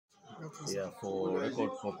Yeah, for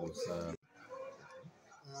record purpose. I'm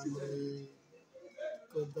the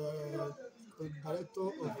co-director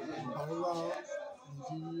of Baruwa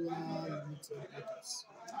Nigeria Limited Motors.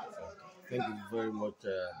 Thank you very much,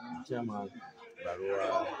 Chairman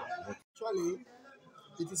Baruwa. Actually,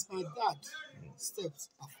 it is my dad steps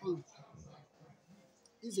I follow.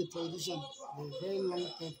 He's a politician, a very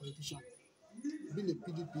long-time politician, been a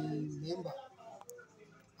PDP member,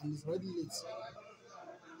 and is already late.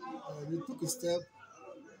 We took a step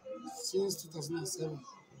since 2007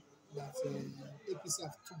 that APC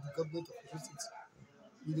have took the government of Osun State.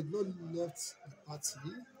 We did not left the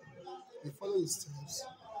party. We follow his steps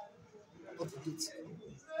up to date.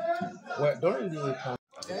 Well, during the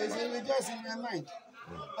There is a rejoice in my mind.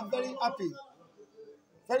 I'm very happy,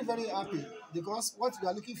 very, very happy because what we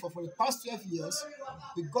are looking for the past 12 years,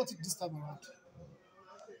 we got it this time around.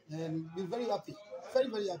 And we're very happy, very,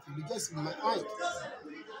 very happy. Rejoice in my mind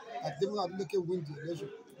that Adeleke win the election.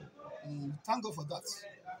 Thank God for that.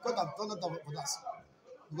 God have done that for us.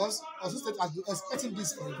 Because Osun State has been expecting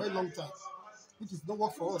this for a very long time, which is not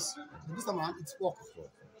work for us. But this time around, it's work.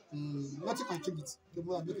 Nothing can change it.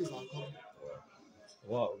 Adeleke is our government.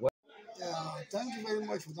 Wow. Thank you very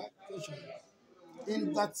much for that question.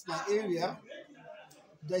 In that my area,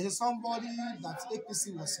 there is somebody that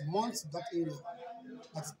APC was months in that area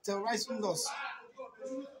that's terrorizing us,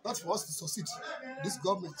 not for us to succeed. This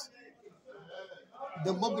government,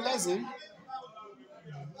 they mobilize him,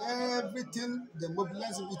 everything they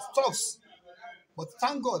mobilize him, it talks. But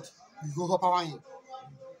thank God, we go overpower him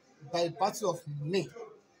by the party of me,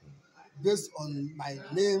 based on my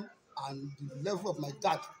name and the level of my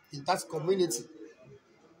dad in that community.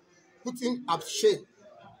 Put him at shame.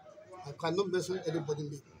 I cannot mention anybody's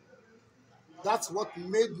name. That's what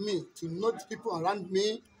made me to know the people around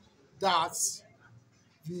me that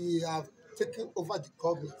we have taken over the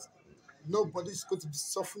government. Nobody is going to be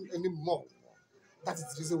suffering anymore. That is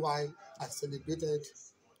the reason why I celebrated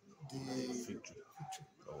the victory.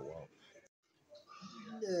 Oh, wow.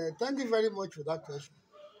 Thank you very much for that question.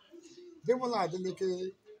 Ademola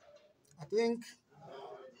Adeleke, I think,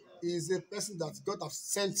 is a person that God has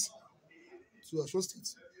sent to Osun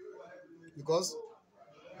State because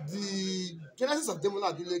the genesis of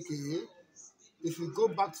Ademola Adeleke, if you go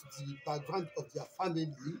back to the background of their family,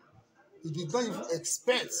 he did not even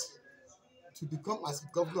expect to become as a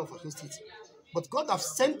governor of Osun State. But God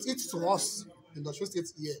has sent it to us in the Osun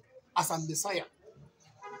State here as a Messiah.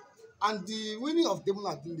 And the winning of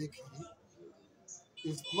Ademola Adeleke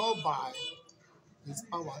is not by his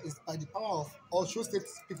power, it's by the power of Osun State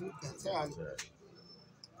people entirely.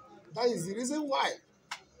 That is the reason why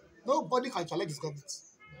nobody can challenge his government.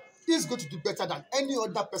 He's going to do better than any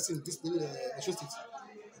other person in this Osun State.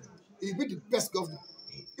 He'll be the best governor.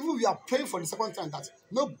 Even we are praying for the second time that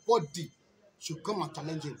nobody should come and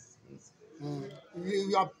challenge him.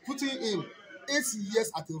 We are putting him 8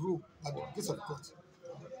 years at a row by the grace of God.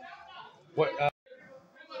 What?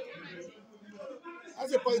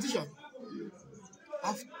 As a politician,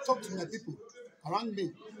 I've talked to my people around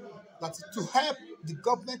me that to help the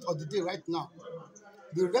government of the day right now,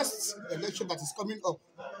 the rest election that is coming up,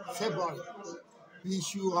 February, we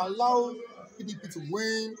should allow PDP to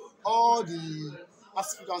win all the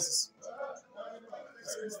aspirances.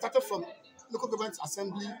 It started from local government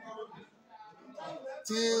assembly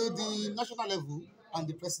till the national level and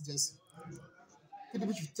the presidency.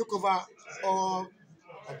 PDP should take over all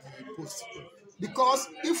of the posts. Because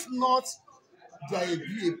if not, there will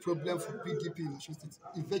be a problem for PDP in Osun State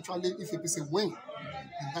eventually if APC win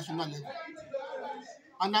in national level.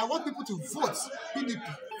 And I want people to vote PDP,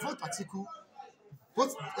 vote Atiku,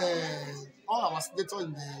 vote all our senators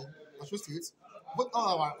in the Osun State, vote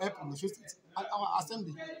all our rep in Osun State, and our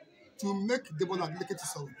assembly to make Ademola Adeleke to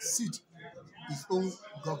succeed his own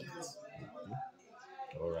government.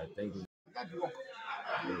 All right, thank you.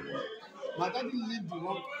 My daddy lived the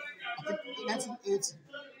work, I think, 1980.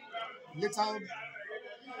 Later,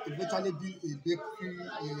 eventually be a bakery,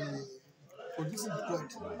 producing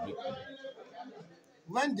bread.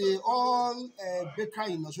 When they all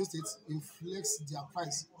bakery in Osun State inflate their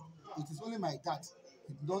price, it is only my dad.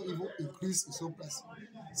 He did not even increase his own price.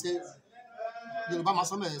 Say, Yorùbá máa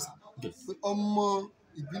sọ mẹ́rin sá. Ọmọ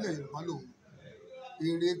ìbílẹ̀ Yorùbá lòun.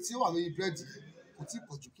 Èrè tí ó wà lórí búrẹ́dì kò tí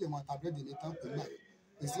pọ̀ jù kí ẹ máa ta búrẹ́dì ní tán pẹ̀lú àyè.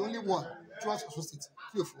 It's the only one throughout Osun State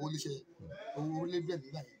tí ò fowó léṣe owó lé búrẹ́dì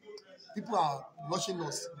nígbà yẹn. People are watching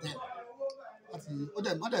us then. Ó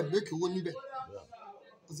dẹ̀ make owó níbẹ̀.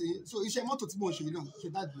 So iṣẹ́ mọ́tò tí mo ṣe náà ṣe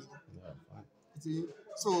dáàbò mi.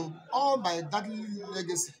 So all my daddy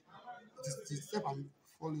legacy is the step I'm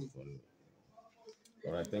following.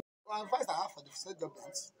 All right, thank you. Advice I have for the state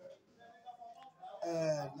government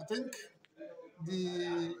I think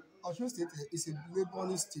the Osun State is a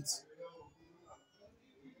laboring state.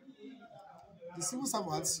 The civil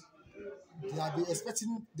servants, they have been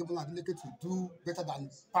expecting Ademola Adeleke to do better than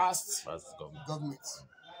past Past government. governments.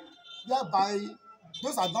 Thereby,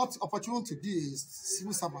 those are not opportunity to be a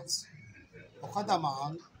civil servants. Okada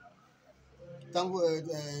man,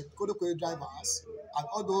 Kodoko drivers, and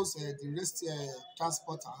all those the rest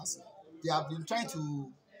transporters, they have been trying to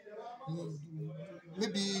mm,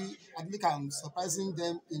 maybe Adeleke can surprising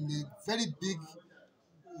them in a very big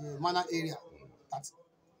manner area that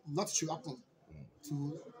not should happen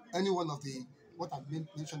to any one of the what I've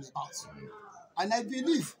mentioned about. And I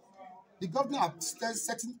believe the governor have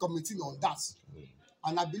setting committee on that.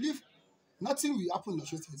 And I believe nothing will happen in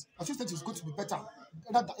Osun State. Osun State is going to be better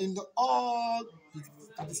rather than in all the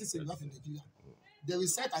 36 states we have in Nigeria. They will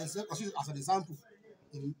set Osun as an example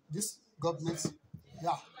in this government,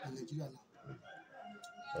 yeah, in Nigeria now.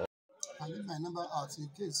 I leave my number out in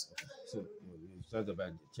case. So you talked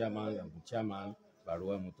about the chairman,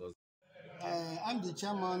 Baruwa Motors. I'm the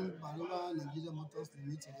chairman, Baruwa Nigeria Motors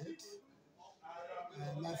Limited.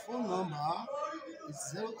 My phone number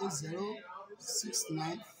is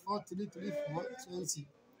 08069433420.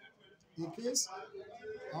 In case,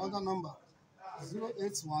 another number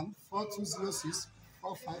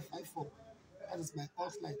 08142064554. That is my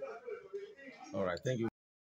hotline. All right, thank you.